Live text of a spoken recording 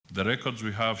The records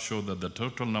we have show that the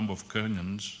total number of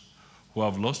Kenyans who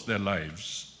have lost their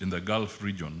lives in the Gulf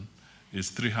region is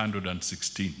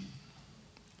 316.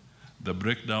 The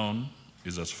breakdown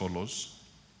is as follows: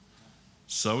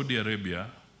 Saudi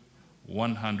Arabia,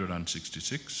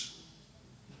 166,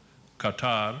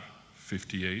 Qatar,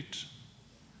 58,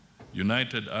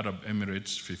 United Arab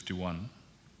Emirates, 51,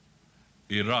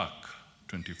 Iraq,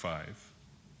 25,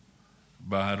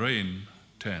 Bahrain,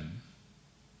 10,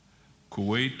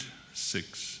 Kuwait,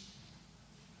 6,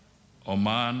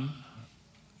 Oman,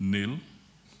 0,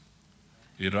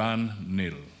 Iran,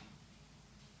 0.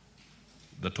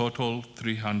 The total,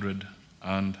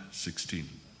 316.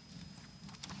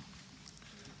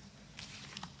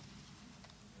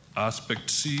 Aspect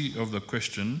C of the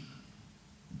question,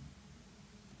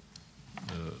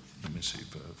 let me see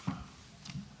if I'm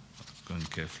going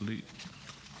carefully.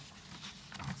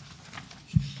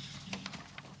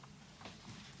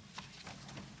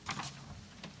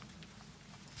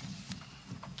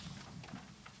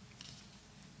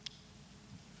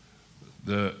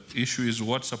 The issue is,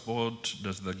 what support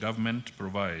does the government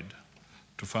provide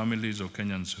to families of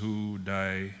Kenyans who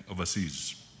die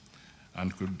overseas?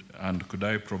 And could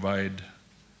I provide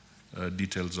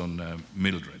details on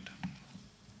Mildred?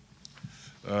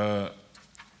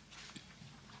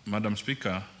 Madam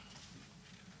Speaker,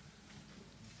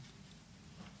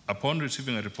 upon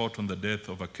receiving a report on the death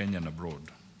of a Kenyan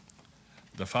abroad,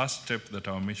 the first step that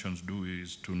our missions do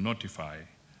is to notify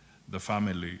the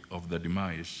family of the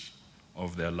demise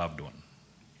of their loved one.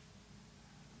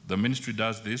 The ministry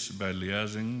does this by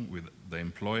liaising with the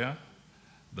employer,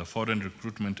 the foreign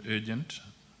recruitment agent,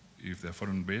 if they're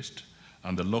foreign-based,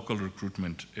 and the local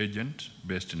recruitment agent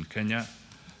based in Kenya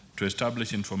to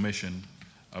establish information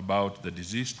about the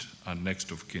deceased and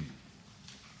next of kin.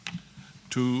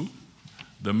 2,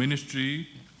 the ministry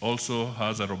also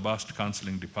has a robust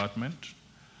counseling department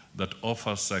that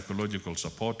offers psychological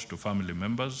support to family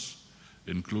members,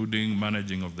 including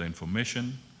managing of the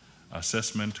information,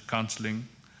 assessment, counseling,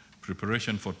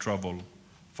 preparation for travel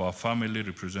for a family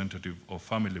representative or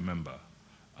family member,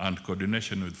 and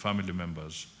coordination with family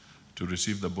members to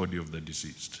receive the body of the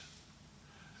deceased.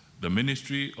 The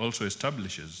ministry also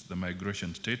establishes the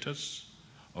migration status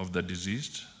of the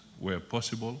deceased where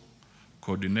possible,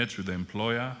 coordinates with the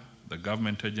employer, the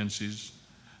government agencies,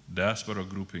 diaspora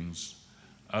groupings,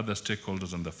 other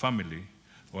stakeholders and the family,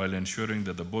 while ensuring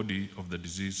that the body of the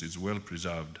deceased is well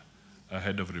preserved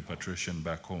ahead of repatriation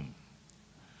back home.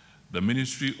 The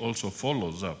ministry also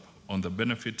follows up on the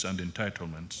benefits and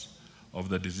entitlements of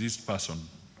the deceased person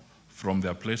from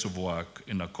their place of work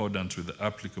in accordance with the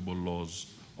applicable laws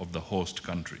of the host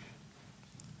country.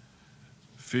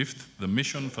 5th, the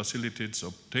mission facilitates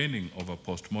obtaining of a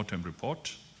post-mortem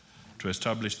report to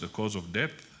establish the cause of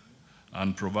death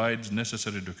and provides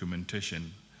necessary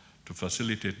documentation to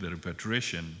facilitate the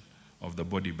repatriation of the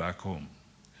body back home.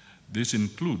 This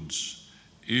includes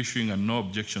issuing a no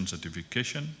objection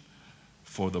certification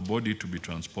for the body to be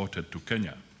transported to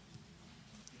Kenya.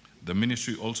 The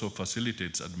ministry also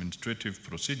facilitates administrative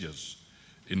procedures,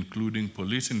 including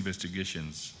police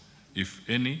investigations, if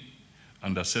any,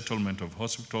 and a settlement of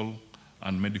hospital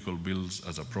and medical bills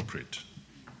as appropriate.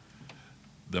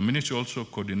 The ministry also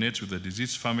coordinates with the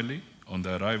deceased family on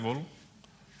the arrival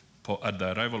at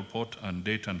the arrival port and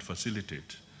date and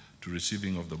facilitate to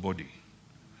receiving of the body.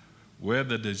 Where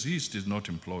the deceased is not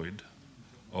employed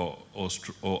or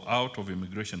out of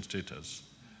immigration status,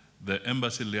 the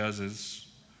embassy liaises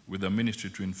with the ministry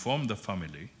to inform the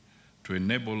family to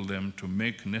enable them to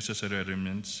make necessary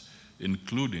arrangements,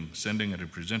 including sending a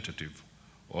representative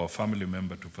or a family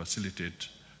member to facilitate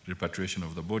repatriation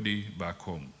of the body back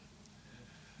home.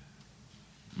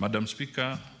 Madam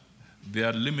Speaker, there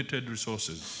are limited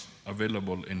resources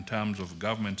available in terms of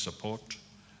government support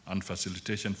and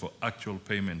facilitation for actual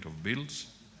payment of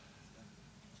bills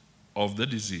of the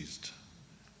deceased,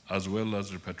 as well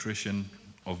as repatriation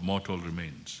of mortal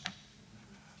remains.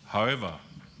 However,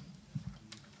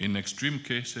 in extreme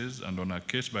cases and on a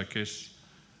case-by-case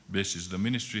basis, the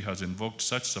ministry has invoked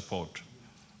such support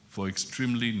for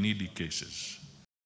extremely needy cases.